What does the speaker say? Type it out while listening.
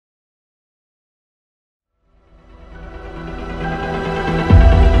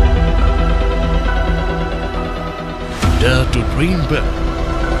Dream big.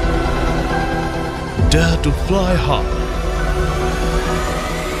 Dare to fly high.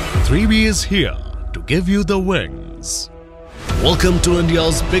 3B is here to give you the wings. Welcome to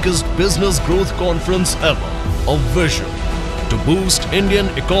India's biggest business growth conference ever, a vision to boost Indian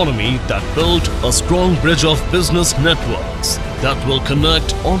economy that built a strong bridge of business networks that will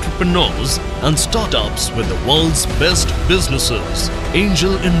connect entrepreneurs and startups with the world's best businesses,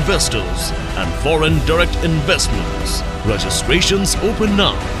 angel investors and foreign direct investments. Registrations open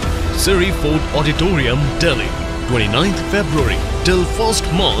now. Siri Fort Auditorium, Delhi, 29th February till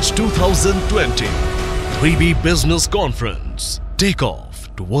 1st March 2020. 3B Business Conference. Take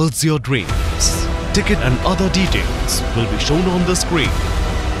off towards your dreams. Ticket and other details will be shown on the screen.